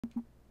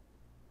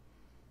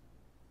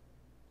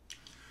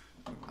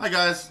Hi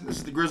guys, this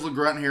is the Grizzly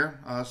Grunt here.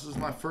 This is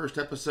my first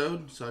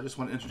episode, so I just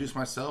want to introduce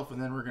myself and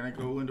then we're going to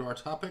go into our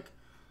topic.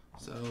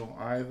 So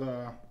I've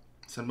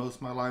spent most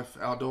of my life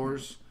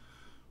outdoors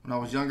when I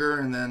was younger,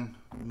 and then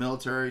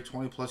military,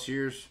 20 plus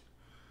years.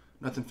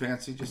 Nothing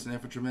fancy, just an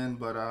infantryman,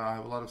 but I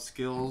have a lot of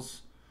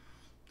skills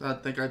that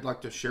I think I'd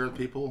like to share with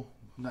people.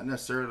 Not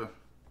necessarily to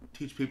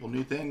teach people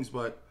new things,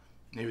 but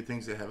maybe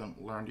things they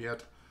haven't learned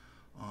yet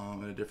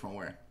in a different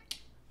way.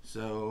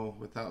 So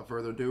without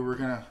further ado, we're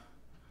going to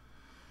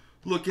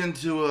look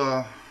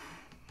into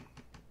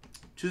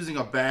choosing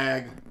a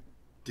bag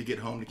to get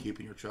home to keep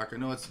in your truck. I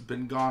know it's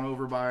been gone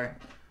over by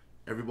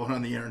everyone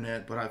on the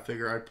internet, but I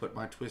figure I'd put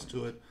my twist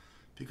to it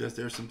because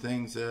there's some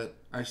things that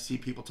I see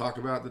people talk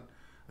about that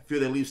I feel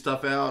they leave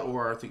stuff out,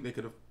 or I think they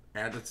could have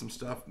added some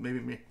stuff,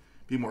 maybe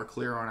be more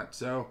clear on it.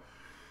 So,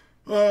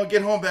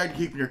 get home bag to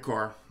keep in your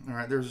car. All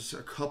right, there's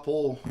a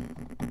couple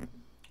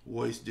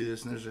ways to do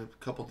this, and there's a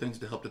couple things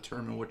to help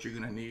determine what you're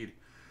going to need.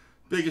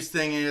 Biggest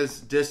thing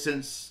is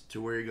distance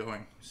to where you're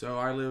going. So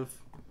I live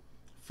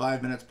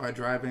 5 minutes by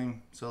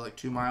driving, so like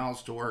 2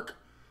 miles to work.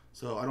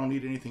 So I don't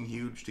need anything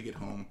huge to get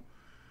home.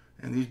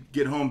 And these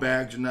get home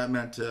bags are not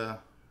meant for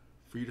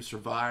you to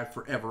survive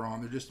forever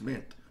on. They're just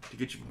meant to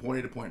get you from point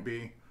A to point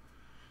B.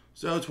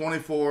 So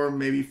 24,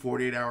 maybe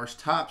 48 hours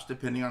tops,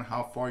 depending on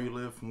how far you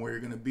live from where you're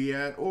going to be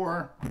at,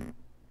 or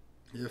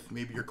if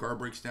maybe your car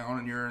breaks down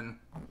and you're in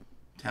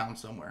town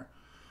somewhere.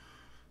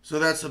 So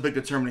that's a big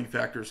determining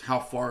factor, is how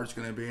far it's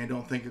going to be. I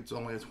don't think it's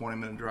only a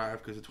 20-minute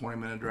drive, because a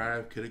 20-minute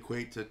drive could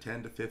equate to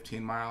 10 to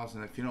 15 miles.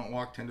 And if you don't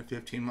walk 10 to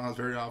 15 miles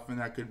very often,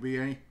 that could be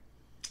a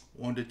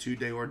 1 to 2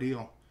 day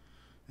ordeal.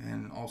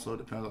 And also it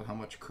depends on how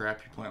much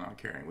crap you plan on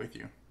carrying with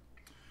you.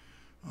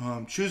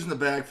 Choosing the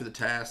bag for the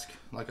task,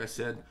 like I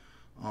said,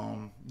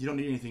 you don't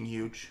need anything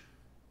huge.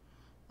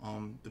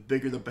 The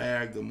bigger the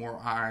bag, the more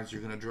eyes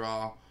you're going to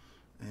draw,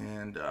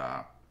 and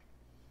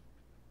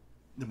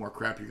the more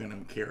crap you're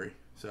going to carry.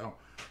 So,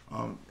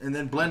 and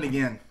then blending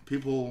in.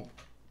 People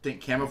think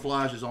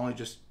camouflage is only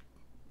just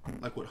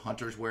like what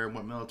hunters wear and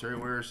what military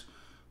wears.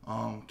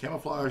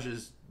 Camouflage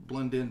is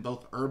blend in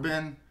both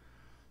urban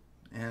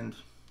and,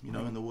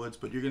 in the woods.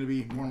 But you're going to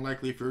be more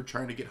likely, if you're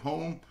trying to get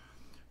home,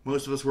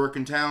 most of us work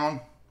in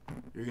town,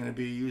 you're going to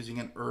be using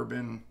an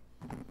urban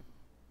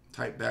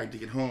type bag to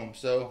get home.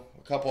 So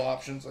a couple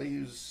options. I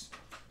use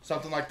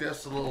something like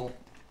this, a little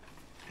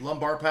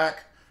lumbar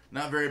pack,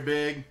 not very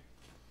big,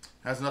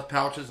 has enough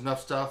pouches,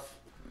 enough stuff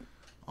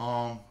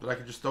that I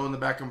could just throw in the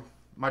back of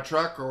my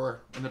truck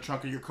or in the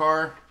trunk of your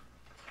car.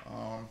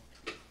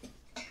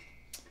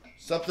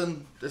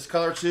 Something this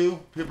color too.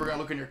 People are going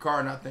to look in your car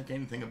and not think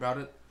anything about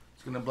it.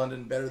 It's going to blend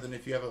in better than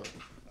if you have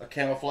a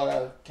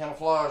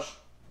camouflage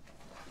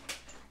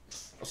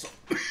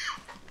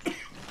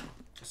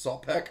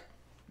assault pack.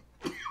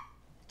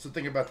 So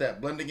think about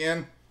that. Blending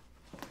in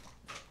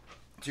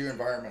to your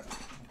environment.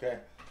 Okay.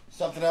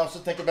 Something else to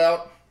think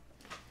about.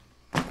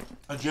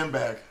 A gym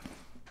bag.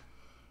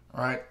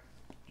 Alright.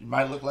 You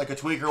might look like a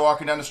tweaker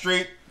walking down the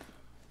street,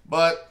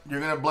 but you're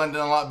going to blend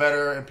in a lot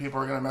better, and people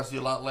are going to mess with you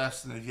a lot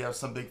less than if you have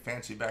some big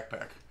fancy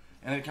backpack.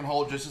 And it can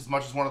hold just as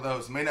much as one of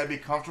those. It may not be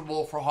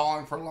comfortable for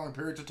hauling for long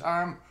periods of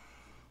time,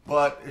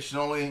 but it should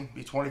only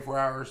be 24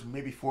 hours,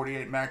 maybe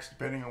 48 max,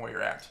 depending on where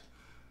you're at.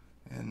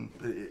 And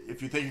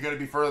if you think you're going to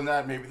be further than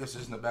that, maybe this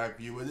isn't a bag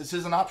for you. This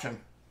is an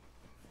option.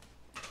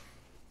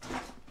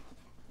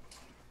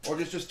 Or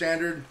just a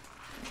standard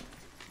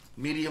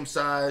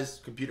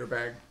medium-sized computer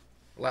bag,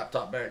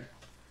 laptop bag.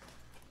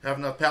 Have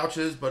enough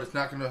pouches, but it's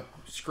not going to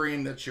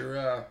scream that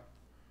you're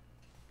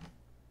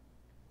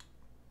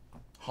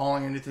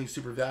hauling anything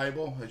super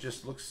valuable. It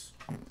just looks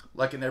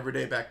like an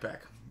everyday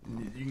backpack.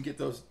 You can get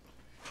those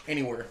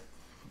anywhere.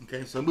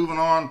 Okay, so moving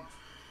on.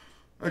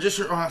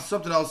 Just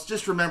something else.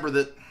 Just remember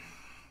that,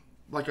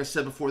 like I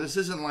said before, this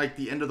isn't like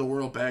the end of the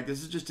world bag.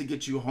 This is just to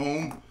get you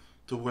home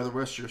to where the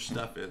rest of your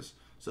stuff is.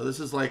 So this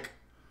is like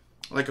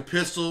a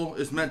pistol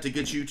is meant to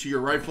get you to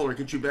your rifle or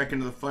get you back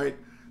into the fight.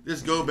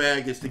 This go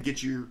bag is to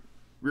get your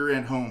rear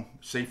end home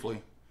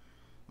safely.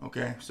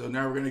 Okay, so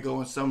now we're going to go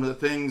on some of the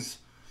things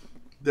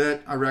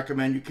that I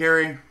recommend you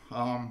carry.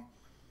 When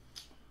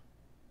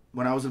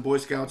I was in Boy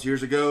Scouts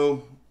years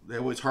ago, they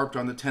always harped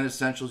on the 10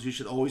 essentials you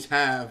should always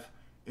have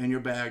in your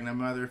bag, no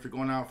matter if you're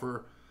going out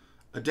for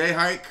a day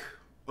hike,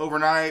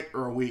 overnight,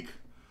 or a week.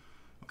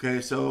 Okay,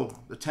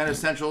 so the 10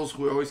 essentials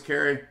we always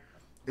carry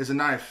is a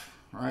knife,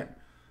 right?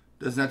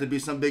 Doesn't have to be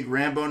some big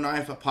Rambo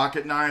knife, a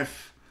pocket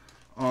knife.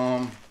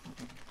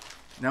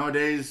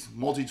 Nowadays,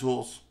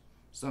 multi-tools,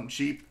 something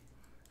cheap,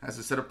 has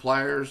a set of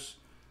pliers,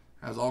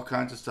 has all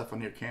kinds of stuff on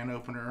here, can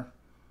opener,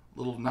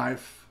 little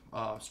knife,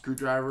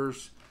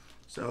 screwdrivers.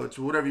 So it's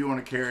whatever you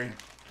want to carry,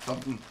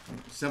 something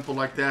simple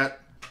like that.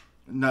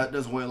 It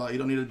doesn't weigh a lot. You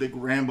don't need a big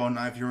Rambo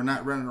knife. You're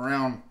not running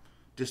around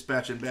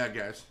dispatching bad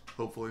guys,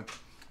 hopefully.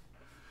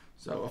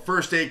 So a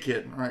first aid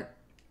kit, all right.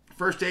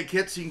 First aid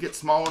kits, you can get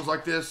small ones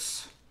like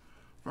this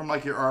from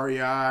like your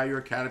REI, your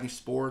Academy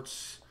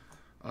Sports.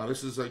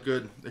 This is a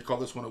good, they call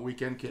this one a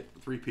weekend kit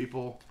for 3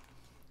 people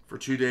for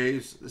 2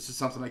 days. This is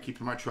something I keep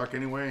in my truck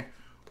anyway.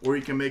 Or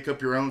you can make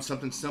up your own,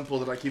 something simple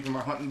that I keep in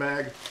my hunting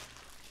bag.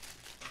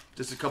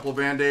 Just a couple of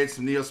Band-Aids,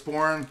 some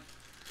Neosporin,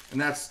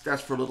 and that's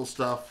for little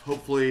stuff.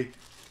 Hopefully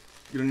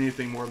you don't need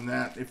anything more than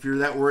that. If you're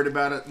that worried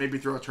about it, maybe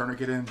throw a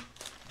tourniquet in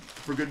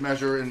for good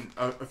measure and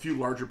a few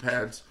larger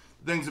pads.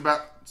 The things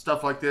about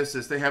stuff like this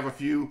is they have a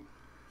few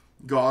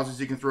gauzes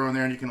you can throw in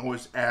there, and you can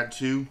always add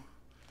to.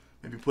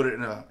 Maybe put it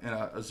in a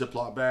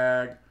Ziploc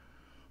bag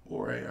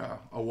or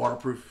a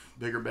waterproof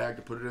bigger bag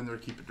to put it in there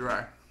to keep it dry.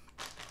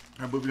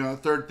 All right, moving on.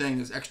 The third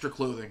thing is extra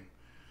clothing.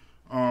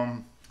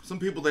 Some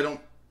people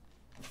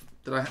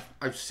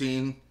I've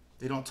seen,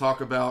 they don't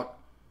talk about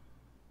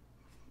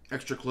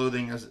extra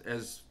clothing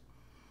as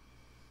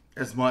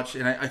much,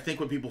 and I think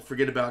what people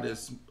forget about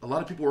is a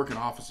lot of people work in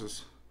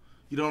offices.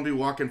 You don't want to be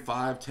walking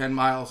 5-10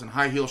 miles in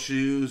high heel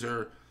shoes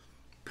or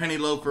penny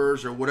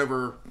loafers or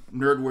whatever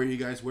nerd wear you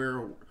guys wear,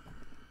 or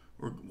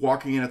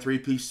walking in a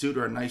 3-piece suit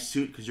or a nice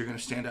suit because you're going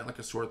to stand out like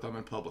a sore thumb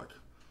in public.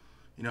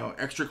 You know,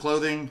 extra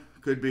clothing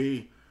could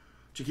be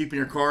to keep in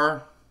your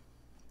car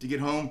to get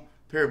home.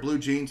 A pair of blue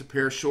jeans, a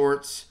pair of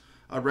shorts.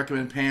 I'd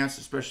recommend pants,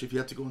 especially if you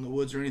have to go in the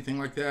woods or anything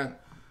like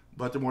that.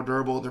 But they're more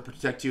durable. They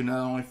protect you not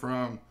only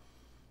from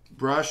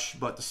brush,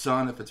 but the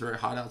sun if it's very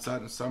hot outside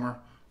in the summer.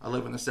 I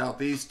live in the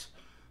southeast,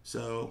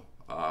 so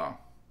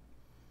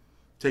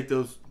take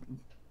those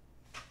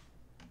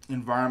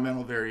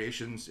environmental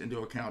variations into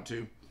account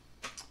too.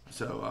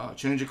 So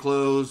change of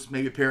clothes,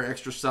 maybe a pair of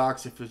extra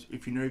socks if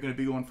you know you're going to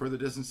be going further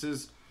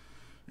distances,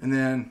 and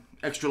then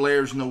extra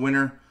layers in the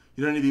winter.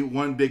 You don't need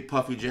one big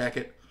puffy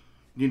jacket.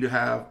 You need to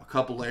have a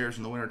couple layers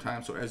in the winter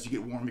time, so as you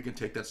get warm, you can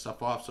take that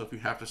stuff off. So if you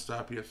have to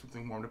stop, you have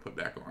something warm to put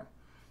back on.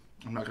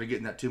 I'm not going to get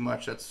in that too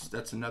much.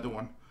 That's another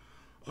one.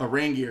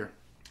 Rain gear.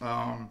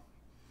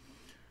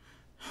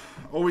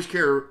 Always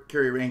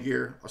carry rain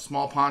gear. A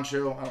small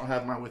poncho. I don't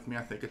have mine with me.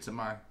 I think it's in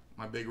my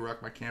big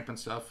ruck, my camping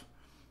stuff.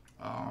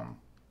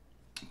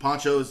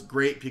 Poncho is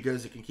great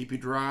because it can keep you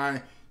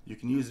dry. You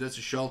can use it as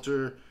a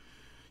shelter.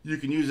 You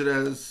can use it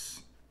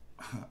as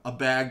a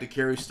bag to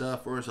carry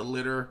stuff or as a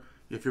litter.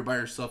 If you're by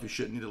yourself, you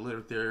shouldn't need a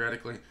litter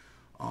theoretically.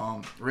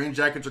 Rain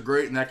jackets are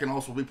great, and that can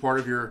also be part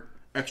of your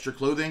extra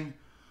clothing.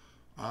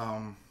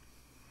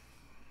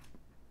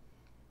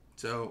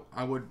 So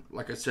I would,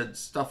 like I said,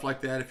 stuff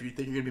like that. If you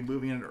think you're going to be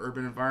moving in an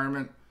urban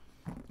environment,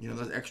 you know,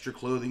 those extra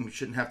clothing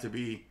shouldn't have to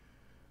be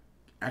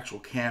actual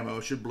camo.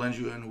 It should blend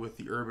you in with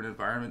the urban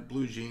environment.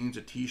 Blue jeans,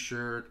 a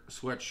t-shirt, a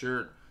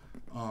sweatshirt,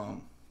 a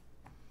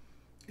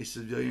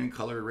civilian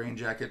colored rain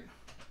jacket.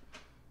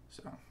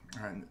 So, all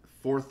right,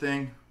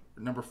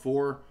 number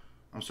 5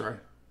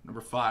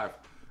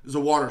 is a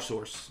water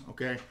source.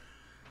 Okay,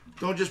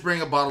 don't just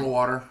bring a bottle of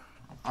water.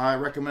 I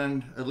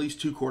recommend at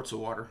least 2 quarts of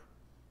water,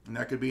 and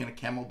that could be in a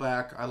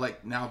Camelback. I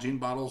like Nalgene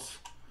bottles.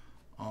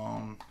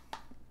 They're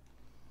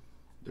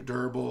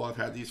durable. I've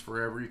had these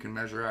forever. You can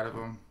measure out of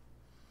them.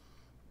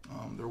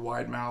 They're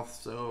wide mouth,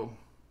 so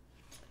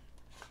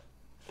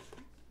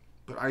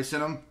put ice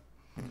in them.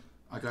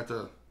 I got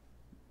the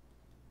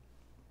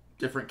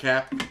different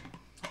cap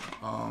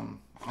on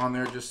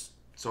there just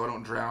so I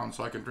don't drown,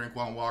 so I can drink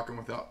while I'm walking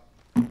without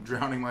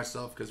drowning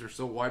myself because they're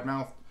so wide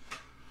mouth.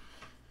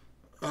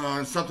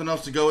 And something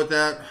else to go with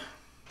that,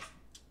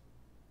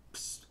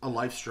 a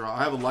life straw.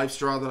 I have a life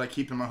straw that I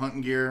keep in my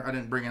hunting gear. I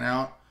didn't bring it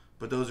out,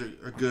 but those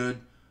are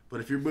good. But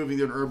if you're moving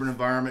to an urban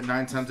environment,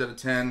 9 times out of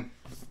 10,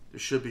 there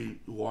should be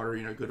water.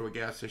 You know, go to a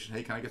gas station.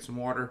 Hey, can I get some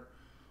water?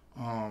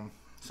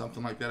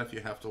 Something like that if you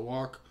have to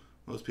walk.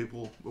 Most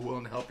people are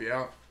willing to help you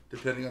out,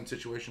 depending on the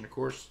situation, of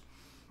course.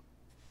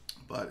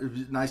 But it'd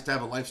be nice to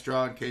have a life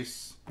straw in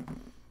case,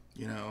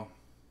 you know,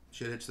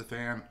 shit hits the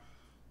fan.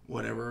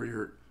 Whatever,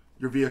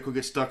 your vehicle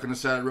gets stuck on the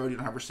side of the road, you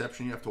don't have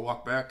reception, you have to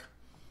walk back.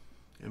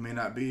 It may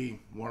not be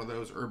one of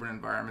those urban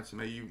environments. It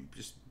may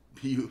just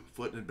be you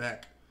footing it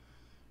back.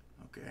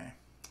 Okay,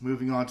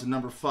 moving on to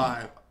number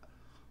 5.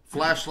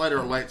 Flashlight or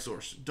a light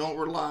source. Don't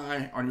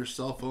rely on your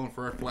cell phone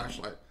for a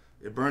flashlight.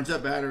 It burns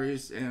up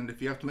batteries, and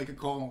if you have to make a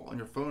call and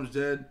your phone's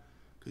dead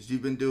because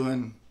you've been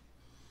doing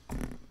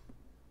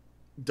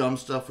dumb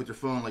stuff with your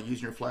phone, like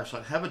using your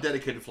flashlight, have a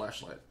dedicated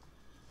flashlight.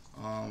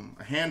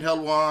 A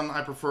handheld one,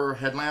 I prefer a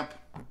headlamp.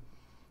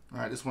 All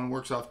right, this one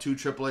works off 2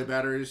 AAA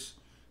batteries.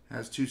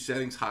 Has 2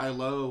 settings, high,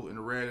 low,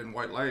 and red and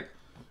white light.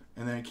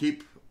 And then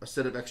keep a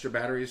set of extra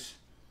batteries.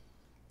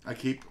 I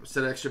keep a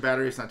set of extra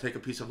batteries, and I take a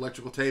piece of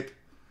electrical tape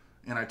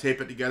and I tape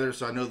it together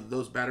so I know that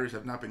those batteries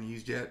have not been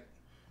used yet.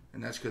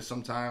 And that's because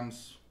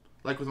sometimes,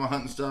 like with my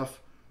hunting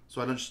stuff,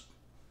 so I don't just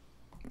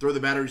throw the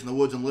batteries in the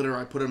woods and litter.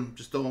 I put them,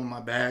 just throw them in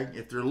my bag.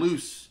 If they're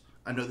loose,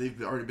 I know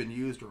they've already been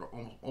used or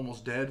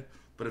almost dead.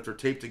 But if they're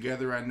taped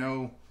together, I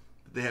know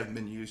that they haven't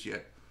been used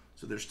yet,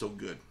 so they're still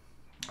good.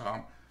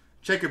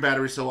 Check your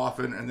batteries so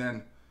often, and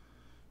then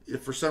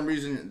if for some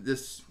reason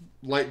this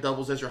light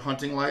doubles as your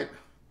hunting light,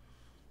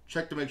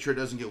 check to make sure it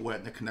doesn't get wet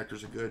and the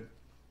connectors are good.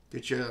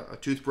 Get you a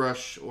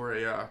toothbrush or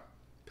a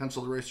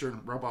pencil eraser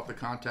and rub off the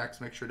contacts.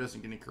 Make sure it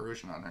doesn't get any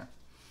corrosion on there.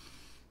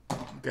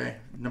 Okay,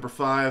 number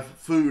 5,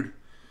 food.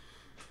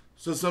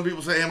 So some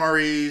people say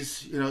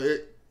MREs. You know,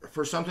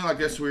 for something like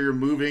this where you're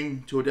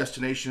moving to a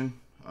destination,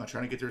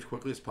 trying to get there as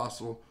quickly as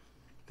possible,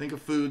 think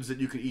of foods that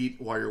you could eat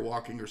while you're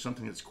walking or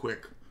something that's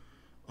quick.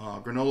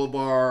 Granola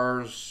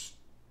bars,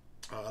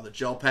 the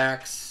gel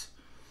packs,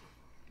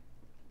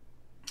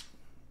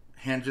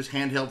 just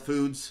handheld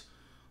foods.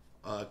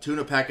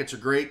 Tuna packets are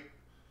great.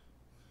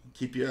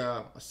 Keep you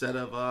a set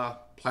of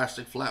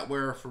plastic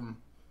flatware from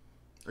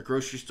a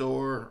grocery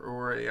store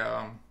or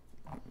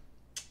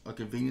a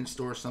convenience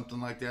store,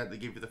 something like that. They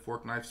give you the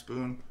fork, knife,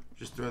 spoon.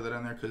 Just throw that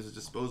in there because it's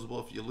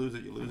disposable. If you lose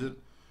it, you lose it.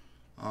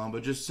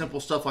 But just simple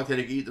stuff like that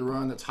you can eat to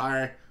run that's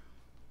high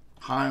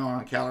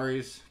on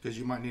calories, because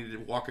you might need to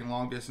walk in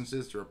long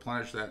distances to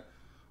replenish that,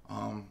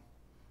 and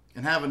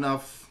have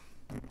enough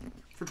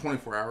for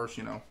 24 hours.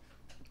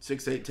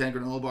 6, 8, 10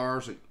 granola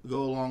bars that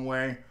go a long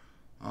way.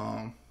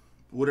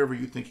 Whatever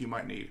you think you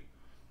might need.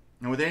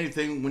 And with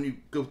anything, when you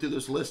go through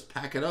this list,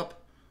 pack it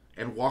up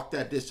and walk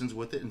that distance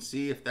with it and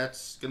see if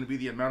that's going to be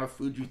the amount of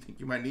food you think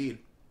you might need.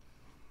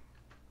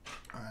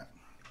 All right.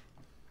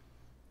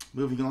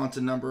 Moving on to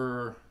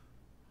number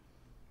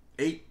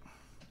 8,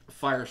 a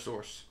fire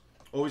source.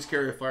 Always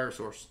carry a fire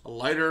source. A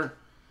lighter,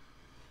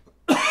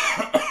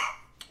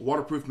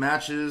 waterproof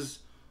matches.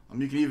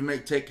 You can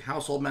even take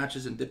household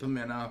matches and dip them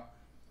in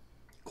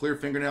clear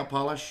fingernail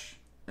polish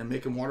and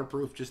make them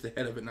waterproof, just the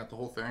head of it, not the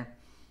whole thing.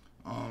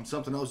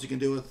 Something else you can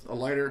do with a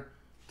lighter,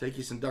 take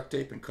you some duct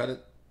tape and cut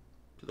it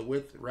to the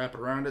width, wrap it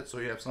around it so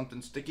you have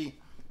something sticky,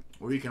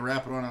 or you can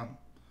wrap it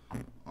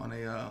on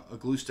a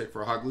glue stick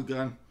for a hot glue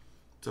gun.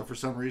 So for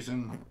some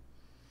reason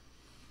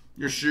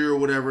your shoe or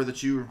whatever that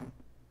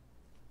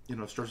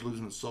starts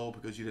losing its sole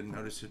because you didn't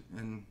notice it,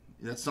 and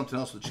that's something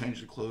else with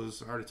change the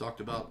clothes. I already talked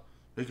about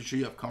making sure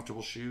you have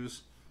comfortable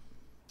shoes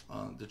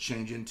to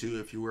change into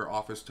if you wear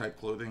office type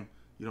clothing.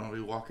 You don't want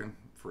to be walking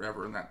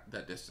forever in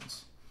that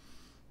distance.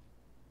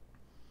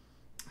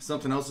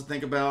 Something else to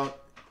think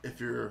about if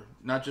you're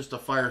not just a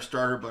fire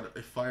starter, but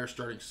a fire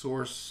starting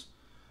source.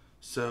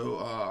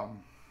 So,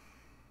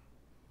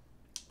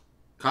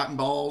 cotton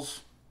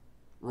balls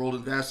rolled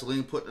in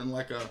Vaseline, put in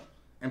like a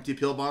empty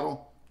pill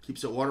bottle,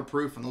 keeps it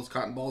waterproof, and those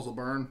cotton balls will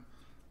burn.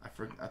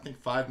 I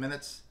think 5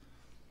 minutes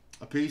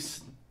a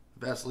piece.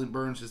 Vaseline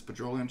burns is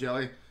petroleum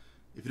jelly.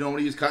 If you don't want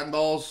to use cotton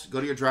balls,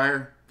 go to your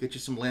dryer, get you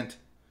some lint.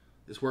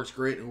 This works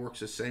great. It works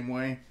the same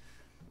way.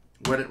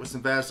 Wet it with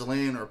some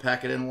Vaseline or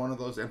pack it in one of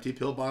those empty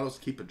pill bottles.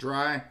 Keep it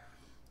dry,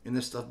 and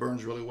this stuff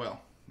burns really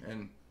well.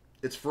 And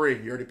it's free.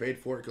 You already paid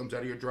for it. It comes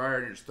out of your dryer,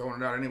 and you're just throwing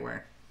it out anyway.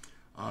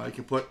 You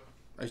can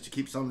I used to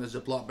keep some in a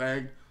Ziploc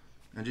bag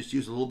and just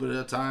use a little bit at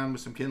a time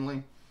with some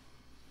kindling.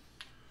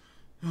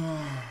 All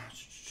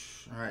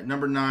right,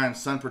 number 9,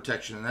 sun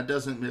protection. And that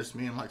doesn't just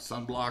mean like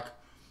sunblock.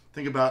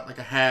 Think about like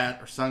a hat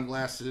or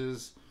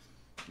sunglasses,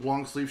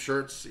 long sleeve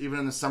shirts. Even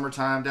in the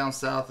summertime down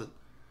south,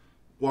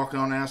 walking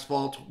on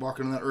asphalt,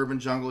 walking in the urban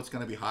jungle, it's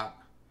going to be hot.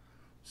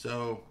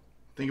 So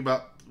think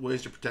about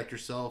ways to protect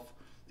yourself.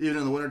 Even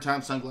in the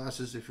wintertime,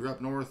 sunglasses. If you're up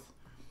north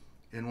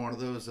in one of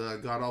those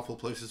god-awful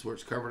places where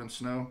it's covered in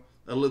snow.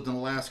 I lived in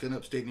Alaska and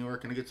upstate New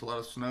York, and it gets a lot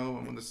of snow,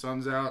 and when the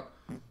sun's out,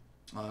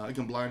 it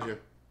can blind you.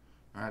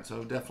 All right,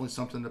 so definitely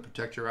something to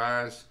protect your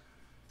eyes,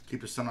 keep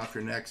the sun off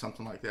your neck,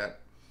 something like that.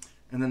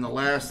 And then the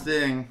last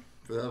thing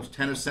for those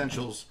 10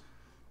 essentials,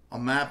 a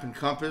map and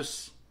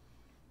compass.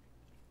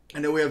 I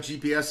know we have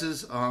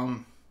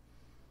GPSs,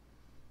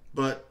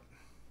 but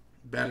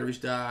batteries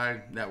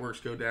die, networks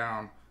go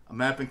down. A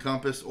map and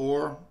compass,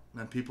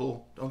 and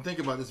people don't think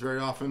about this very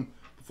often,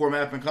 before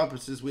map and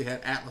compasses, we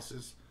had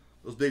atlases.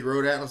 Those big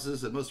road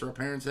atlases that most of our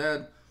parents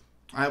had.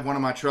 I have one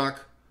in my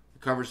truck.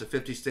 It covers the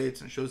 50 states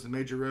and shows the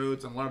major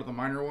roads and a lot of the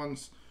minor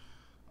ones.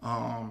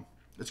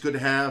 It's good to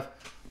have.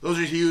 Those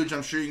are huge.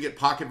 I'm sure you can get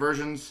pocket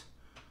versions.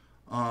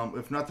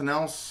 If nothing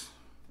else,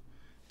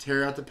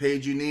 tear out the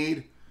page you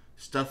need,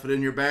 stuff it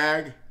in your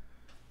bag.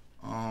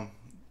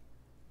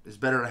 It's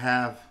better to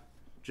have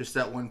just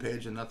that one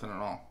page than nothing at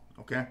all.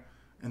 Okay?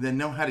 And then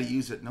know how to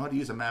use it. Know how to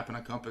use a map and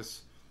a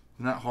compass. It's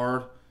not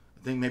hard.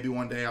 I think maybe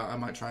one day I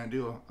might try and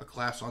do a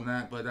class on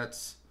that, but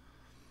that's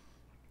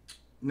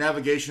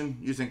navigation.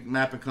 Using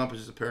map and compass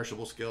is a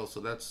perishable skill,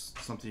 so that's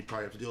something you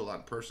probably have to do a lot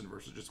in person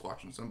versus just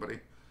watching somebody.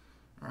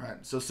 All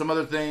right, so some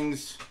other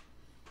things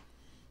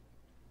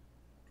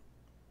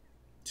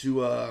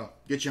to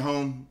get you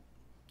home: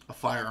 a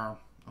firearm.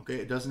 Okay,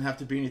 it doesn't have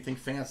to be anything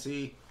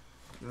fancy,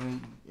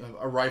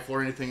 a rifle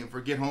or anything. For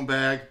a get home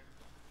bag,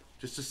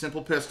 just a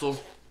simple pistol,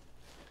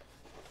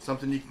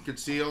 something you can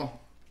conceal.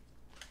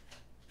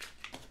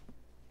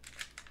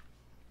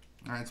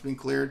 All right, it's been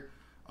cleared.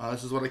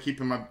 This is what I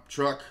keep in my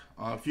truck.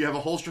 If you have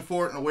a holster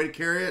for it and a way to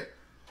carry it,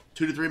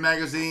 2 to 3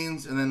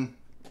 magazines, and then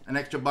an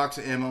extra box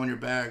of ammo in your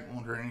bag.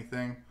 Won't hurt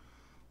anything.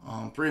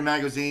 3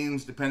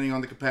 magazines, depending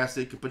on the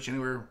capacity, could put you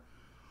anywhere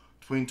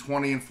between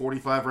 20 and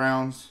 45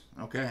 rounds.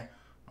 Okay.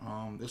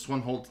 This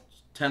one holds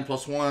 10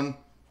 plus 1,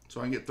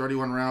 so I can get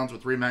 31 rounds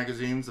with 3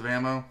 magazines of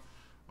ammo.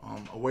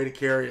 A way to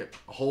carry it: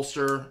 a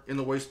holster in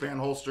the waistband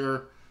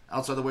holster,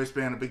 outside the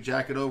waistband, a big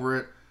jacket over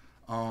it.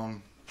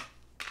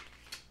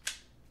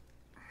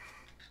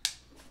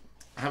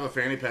 I have a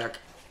fanny pack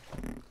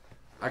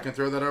I can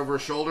throw that over a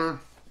shoulder.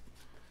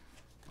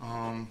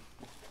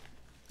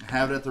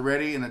 Have it at the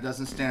ready, and it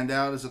doesn't stand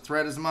out as a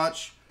threat as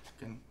much.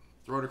 I can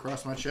throw it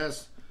across my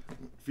chest.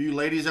 For you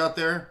ladies out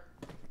there,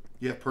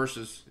 you have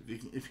purses.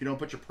 If you don't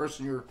put your purse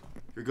in your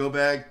go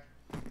bag,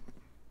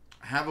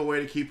 have a way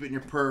to keep it in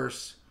your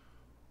purse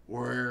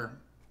where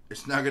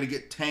it's not going to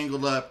get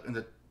tangled up in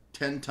the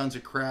 10 tons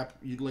of crap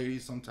you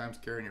ladies sometimes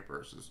carry in your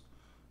purses.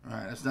 All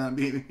right, that's not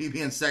me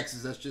being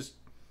sexist.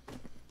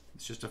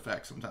 It's just a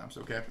fact sometimes.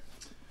 Okay.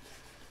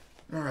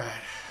 All right.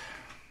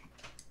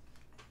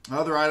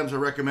 Other items I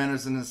recommend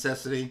as a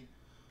necessity.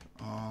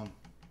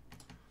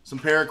 Some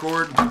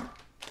paracord.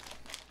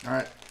 All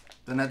right.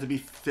 Doesn't have to be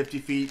 50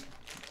 feet,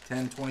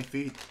 10, 20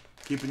 feet.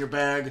 Keep in your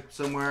bag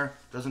somewhere.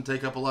 Doesn't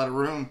take up a lot of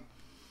room.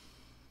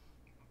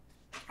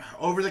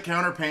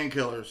 Over-the-counter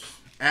painkillers.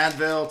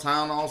 Advil,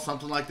 Tylenol,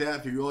 something like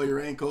that. If you roll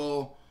your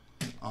ankle,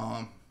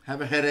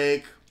 have a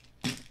headache,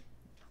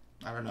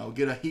 I don't know,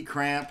 get a heat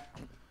cramp,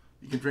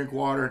 you can drink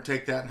water and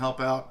take that and help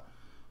out.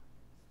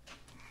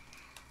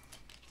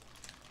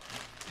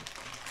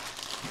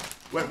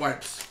 Wet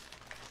wipes.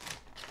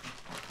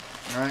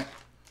 All right.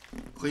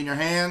 Clean your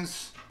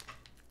hands.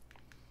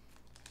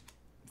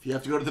 If you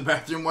have to go to the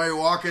bathroom while you're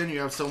walking, you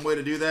have some way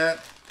to do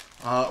that.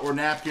 Or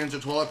napkins or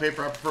toilet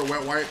paper. I prefer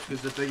wet wipes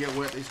because if they get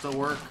wet, they still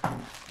work.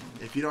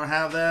 If you don't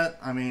have that,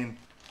 I mean,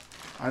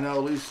 I know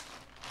at least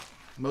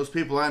most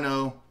people I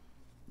know,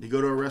 you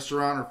go to a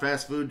restaurant or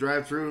fast food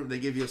drive-thru, they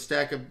give you a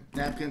stack of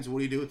napkins. What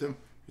do you do with them?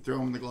 You throw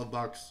them in the glove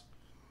box.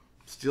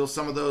 Steal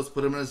some of those,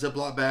 put them in a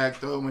Ziploc bag,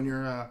 throw them in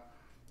your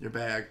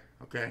bag.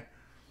 Okay.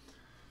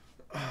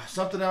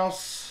 Something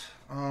else.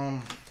 I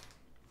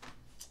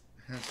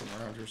had some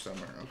around here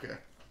somewhere. Okay.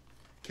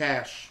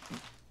 Cash.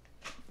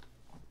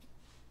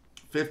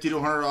 $50 to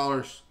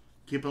 $100.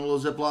 Keep in a little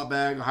Ziploc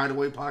bag, a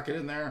hideaway pocket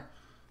in there.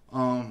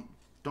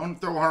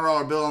 Don't throw a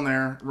 $100 bill in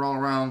there, roll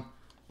around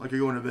like you're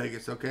going to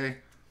Vegas, okay?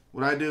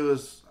 What I do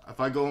is, if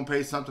I go and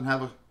pay something,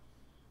 have a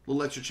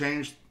little extra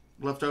change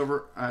left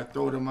over, I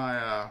throw it in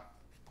my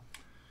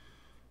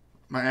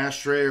my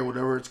ashtray or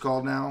whatever it's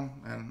called now,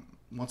 and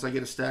once I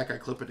get a stack, I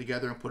clip it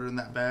together and put it in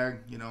that bag.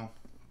 You know,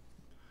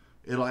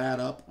 it'll add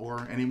up.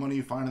 Or any money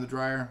you find in the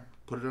dryer,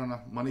 put it on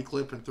a money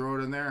clip and throw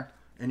it in there,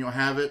 and you'll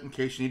have it in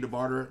case you need to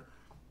barter it.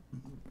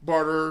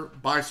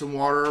 Buy some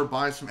water,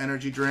 buy some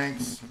energy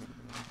drinks,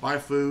 buy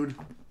food,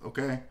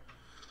 okay?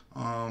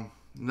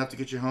 Enough to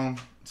get you home.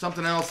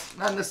 Something else,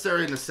 not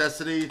necessarily a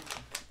necessity,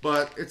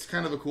 but it's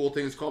kind of a cool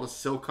thing. It's called a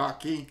Silcock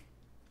key.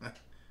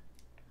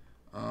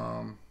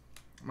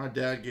 My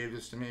dad gave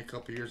this to me a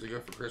couple years ago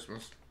for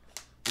Christmas.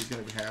 He's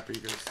going to be happy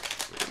because...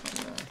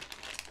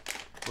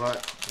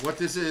 But what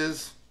this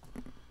is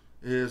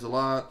a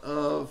lot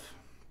of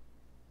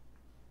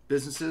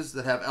businesses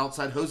that have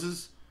outside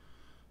hoses.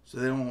 So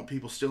they don't want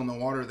people stealing the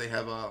water. They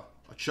have a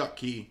chuck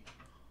key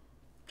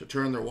to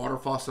turn their water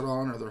faucet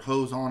on or their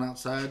hose on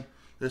outside.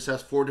 This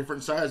has 4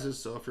 different sizes.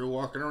 So if you're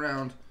walking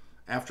around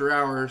after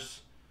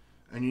hours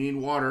and you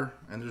need water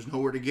and there's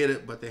nowhere to get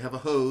it, but they have a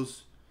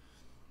hose,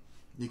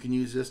 you can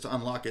use this to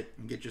unlock it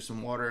and get you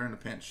some water in a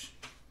pinch.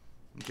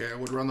 Okay, I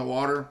would run the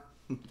water,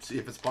 see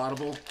if it's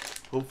potable,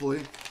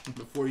 hopefully,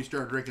 before you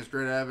start drinking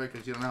straight out of it,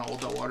 because you don't know how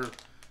old that water's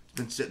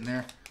been sitting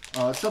there.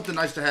 It's something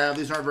nice to have.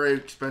 These aren't very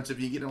expensive.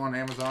 You can get them on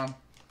Amazon.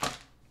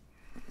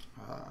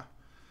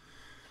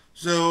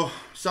 So,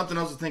 something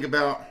else to think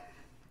about.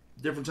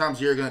 Different times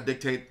of year are going to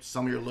dictate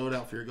some of your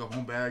loadout for your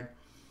go-home bag.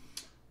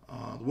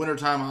 The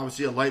wintertime,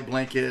 obviously, a light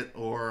blanket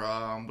or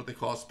what they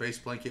call a space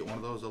blanket, one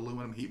of those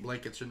aluminum heat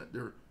blankets.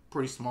 They're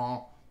pretty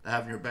small to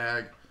have in your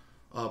bag.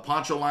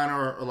 Poncho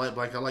liner or light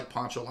blanket. I like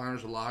poncho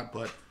liners a lot,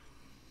 but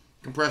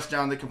they compress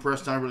down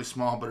really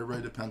small, but it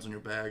really depends on your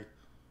bag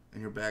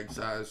and your bag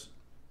size.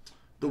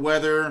 The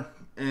weather,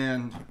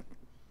 and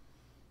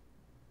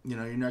you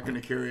know, you're not going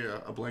to carry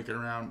a blanket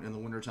around in the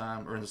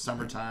wintertime or in the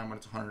summertime when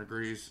it's 100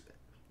 degrees,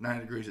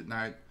 90 degrees at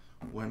night,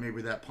 when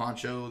maybe that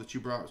poncho that you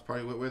brought was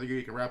probably wet weather gear.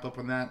 You can wrap up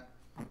on that.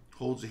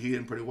 Holds the heat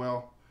in pretty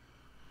well.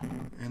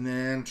 And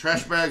then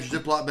trash bags,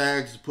 Ziploc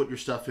bags to put your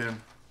stuff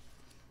in.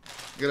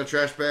 I got a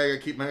trash bag.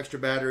 I keep my extra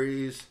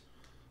batteries,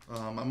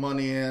 my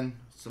money in,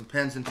 some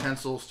pens and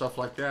pencils, stuff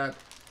like that.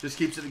 Just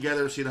keeps it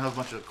together so you don't have a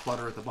bunch of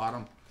clutter at the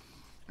bottom.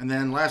 And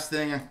then last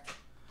thing,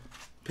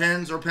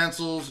 pens or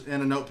pencils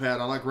and a notepad.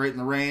 I like writing in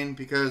the rain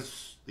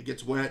because it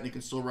gets wet and you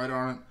can still write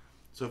on it.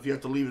 So if you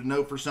have to leave a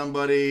note for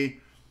somebody,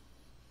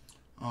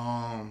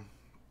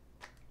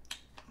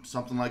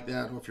 something like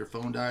that, or if your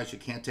phone dies, you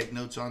can't take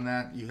notes on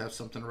that, you have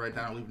something to write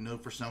down or leave a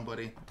note for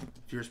somebody.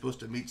 If you're supposed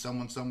to meet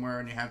someone somewhere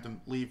and you have to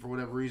leave for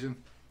whatever reason,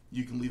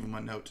 you can leave them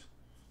a note.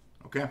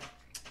 Okay?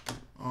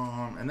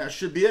 And that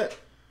should be it.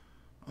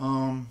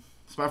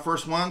 It's my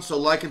first one, so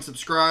like and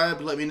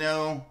subscribe. Let me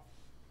know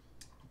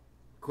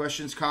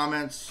questions,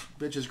 comments,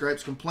 bitches,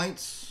 gripes,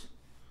 complaints.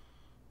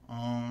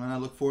 And I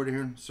look forward to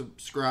hearing.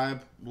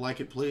 Subscribe, like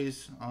it,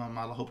 please. I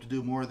hope to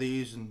do more of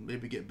these and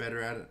maybe get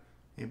better at it.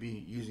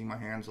 Maybe using my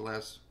hands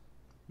less,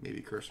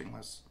 maybe cursing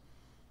less.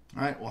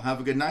 All right, well, have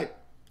a good night.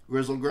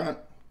 Grizzled Grunt.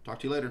 Talk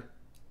to you later.